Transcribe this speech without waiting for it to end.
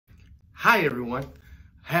Hi everyone.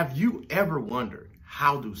 Have you ever wondered,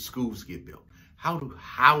 how do schools get built? How do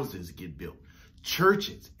houses get built?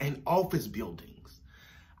 Churches and office buildings.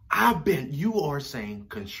 You are saying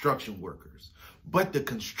construction workers, but the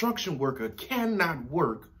construction worker cannot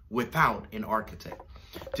work without an architect.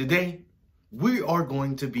 Today, we are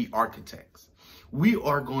going to be architects. We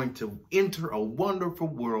are going to enter a wonderful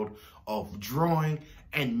world of drawing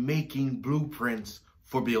and making blueprints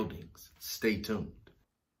for buildings. Stay tuned.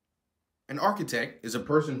 An architect is a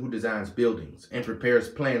person who designs buildings and prepares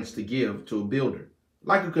plans to give to a builder,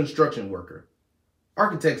 like a construction worker.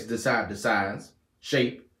 Architects decide the size,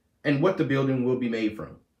 shape, and what the building will be made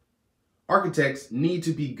from. Architects need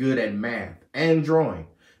to be good at math and drawing.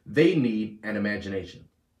 They need an imagination.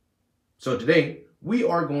 So today, we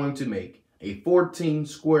are going to make a 14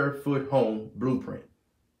 square foot home blueprint.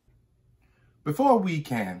 Before we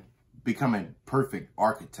can become a perfect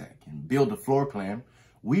architect and build a floor plan,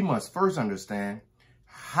 we must first understand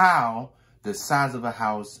how the size of a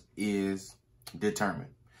house is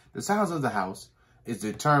determined. The size of the house is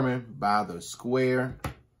determined by the square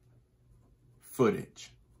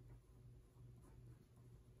footage.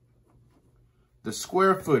 The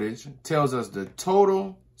square footage tells us the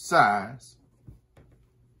total size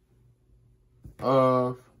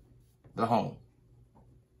of the home.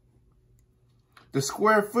 The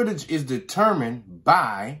square footage is determined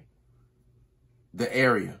by the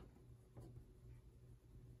area.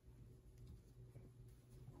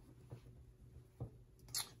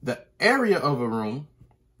 The area of a room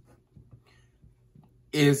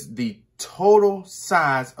is the total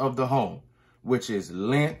size of the home, which is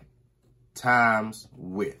length times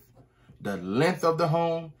width. The length of the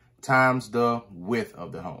home times the width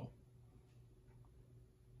of the home.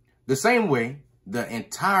 The same way, the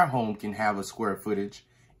entire home can have a square footage.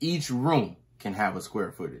 Each room can have a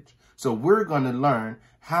square footage. So we're going to learn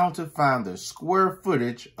how to find the square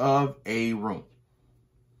footage of a room.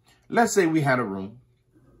 Let's say we had a room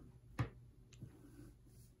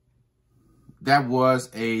that was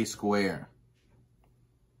a square,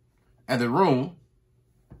 and the room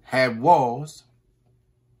had walls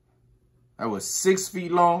that was 6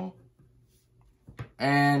 feet long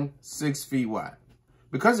and 6 feet wide.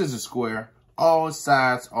 Because it's a square, all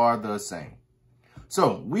sides are the same.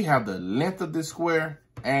 So we have the length of this square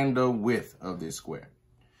and the width of this square.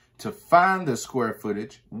 To find the square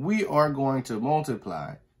footage, we are going to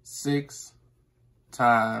multiply 6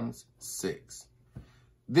 times 6.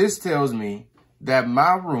 This tells me that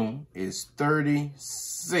my room is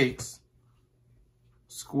 36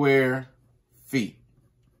 square feet.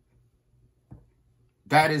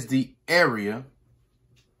 That is the area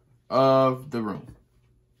of the room.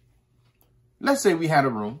 Let's say we had a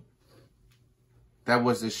room that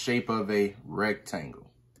was the shape of a rectangle.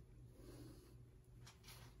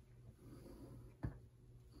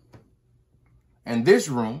 And this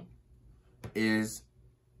room is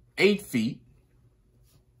 8 feet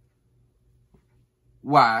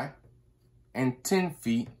wide and 10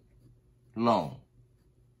 feet long.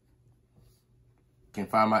 Can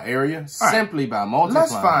find my area simply by multiplying.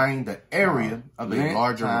 Let's find the area of a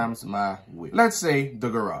larger times my width. Let's say the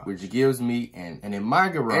garage, which gives me and in my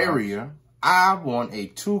garage area, I want a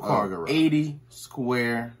 2-car garage, 80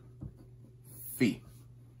 square feet.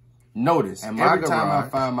 Notice, every time I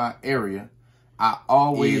find my area, I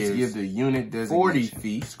always give the unit designation 40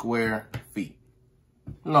 feet square feet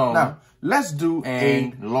long. Now, let's do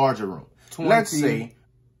a larger room. Let's say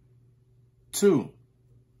 2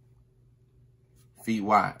 feet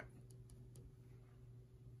wide.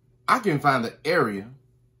 I can find the area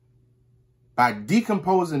by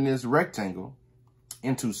decomposing this rectangle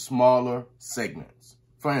into smaller segments.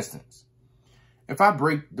 For instance, if I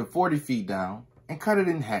break the 40 feet down and cut it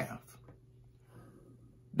in half,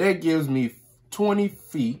 that gives me 20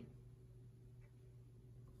 feet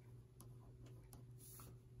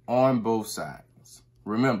on both sides.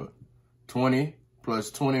 Remember, 20 plus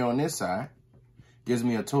 20 on this side gives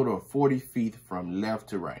me a total of 40 feet from left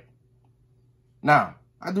to right. Now,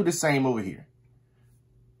 I do the same over here.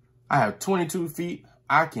 I have 22 feet.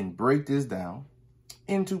 I can break this down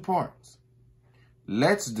into parts.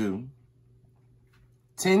 Let's do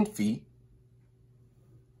 10 feet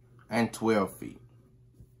and 12 feet.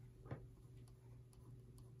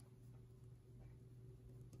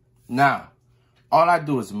 Now, all I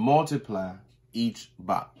do is multiply each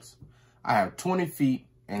box. I have 20 feet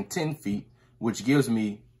and 10 feet, which gives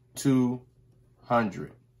me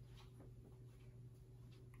 200.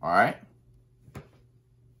 All right?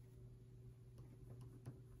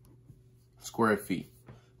 Square feet.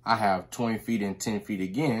 I have 20 feet and 10 feet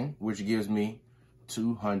again, which gives me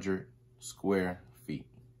 200 square feet.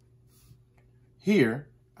 Here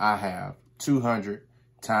I have 200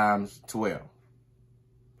 times 12.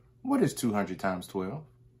 What is 200 times 12?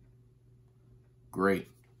 Great.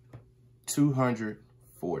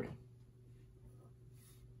 240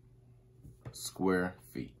 square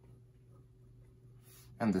feet.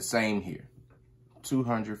 And the same here.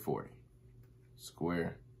 240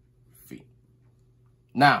 square feet.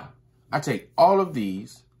 Now, I take all of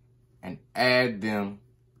these and add them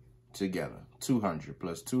together. 200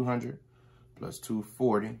 plus 200 plus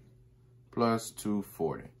 240 plus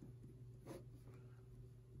 240.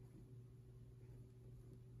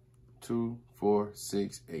 2, 4,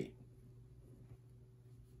 6, 8.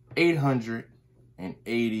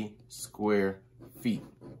 880 square feet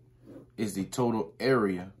is the total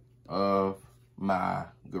area of my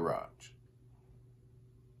garage.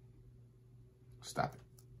 Stop it.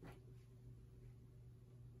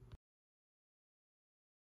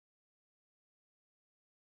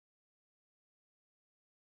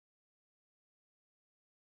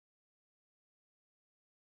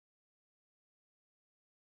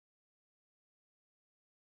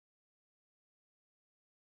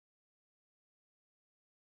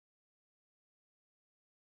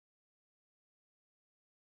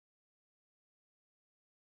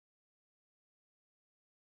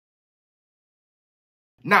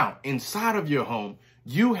 Now, inside of your home,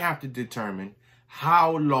 you have to determine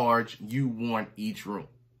how large you want each room.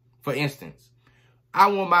 For instance, I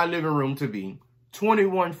want my living room to be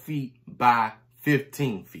 21 feet by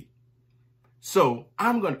 15 feet. So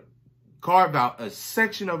I'm going to carve out a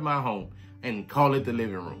section of my home and call it the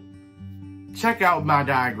living room. Check out my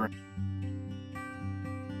diagram.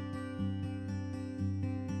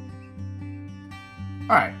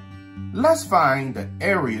 All right, let's find the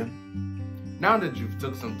area. Now that you've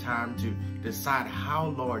took some time to decide how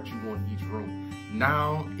large you want each room,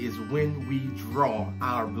 now is when we draw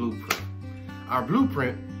our blueprint. Our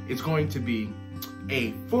blueprint is going to be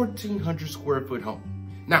a 1,400 square foot home.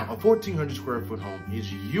 Now, a 1,400 square foot home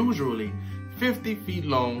is usually 50 feet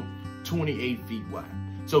long, 28 feet wide.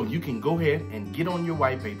 So you can go ahead and get on your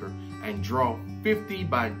white paper and draw 50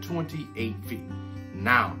 by 28 feet.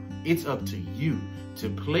 Now, it's up to you to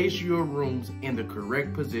place your rooms in the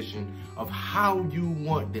correct position of how you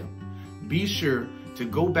want them. Be sure to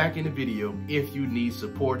go back in the video if you need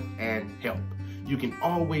support and help. You can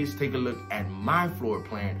always take a look at my floor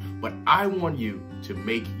plan, but I want you to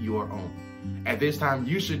make your own. At this time,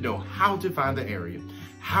 you should know how to find the area,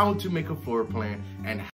 how to make a floor plan, and